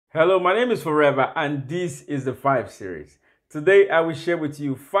Hello, my name is Forever and this is the 5 series. Today I will share with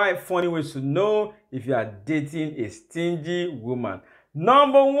you 5 funny ways to know if you are dating a stingy woman.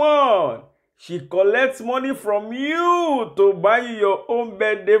 Number 1, she collects money from you to buy you your own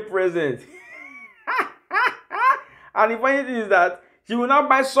birthday present. And the funny thing is that she will not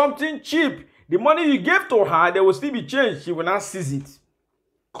buy something cheap. The money you gave to her, there will still be change. She will not seize it.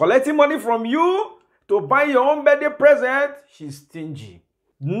 Collecting money from you to buy your own birthday present, she's stingy.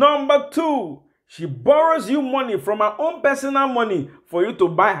 Number 2, she borrows you money from her own personal money for you to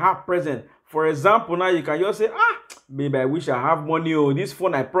buy her present. For example, now you can just say, babe, I wish I have money. Oh, this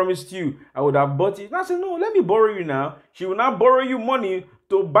phone I promised you, I would have bought it. And I say, no, let me borrow you now. She will not borrow you money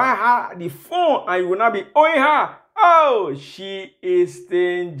to buy her the phone and you will not be owing her. Oh, she is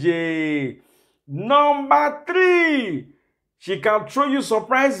stingy. Number 3, she can throw you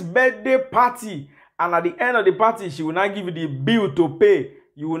surprise birthday party. And at the end of the party, she will not give you the bill to pay.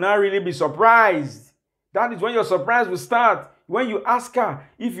 You will not really be surprised. That is when your surprise will start. When you ask her,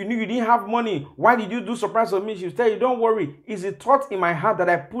 if you knew you didn't have money, why did you do surprise for me? She will tell you, don't worry. It's a thought in my heart that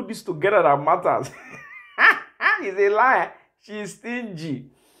I put this together that matters. It's a lie. She is stingy.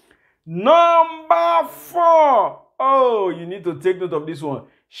 Number 4. Oh, you need to take note of this one.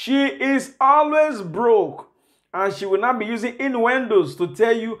 She is always broke. And she will not be using innuendos to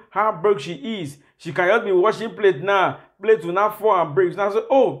tell you how broke she is. She can just be washing plate now. Plate will not fall and break. She now say,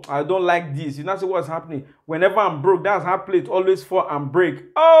 oh, I don't like this. You now say, what's happening? Whenever I'm broke, that's how plate always fall and break.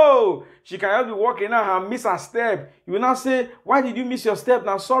 Oh, she can just be walking out and miss her step. You will not say, why did you miss your step?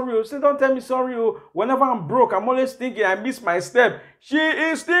 Now, sorry. Oh. Say, don't tell me sorry. Oh. Whenever I'm broke, I'm always thinking I miss my step. She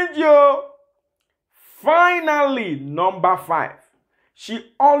is stingy. Oh. Finally, number 5.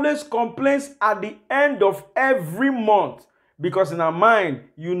 She always complains at the end of every month because in her mind,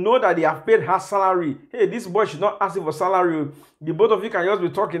 you know that they have paid her salary. Hey, this boy should not ask for salary. The both of you can just be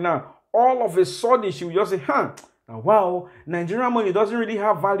talking now. All of a sudden, she will just say, wow, Nigerian money doesn't really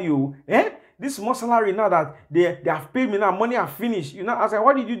have value. This small salary now that they have paid me now, money have finished. You know, I was like,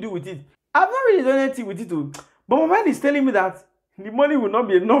 what did you do with it? I've not really done anything with it too. But my mind is telling me that the money will not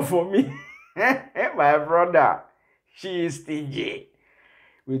be enough for me. My brother, she is stingy.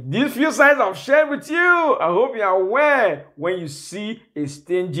 With these few signs I've shared with you, I hope you are aware when you see a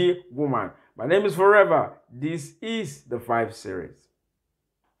stingy woman. My name is Forever. This is the 5 series.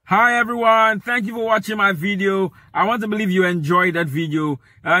 Hi everyone, thank you for watching my video. I want to believe you enjoyed that video.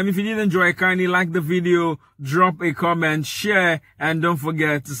 If you did enjoy, kindly like the video, drop a comment, share, and don't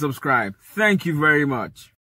forget to subscribe. Thank you very much.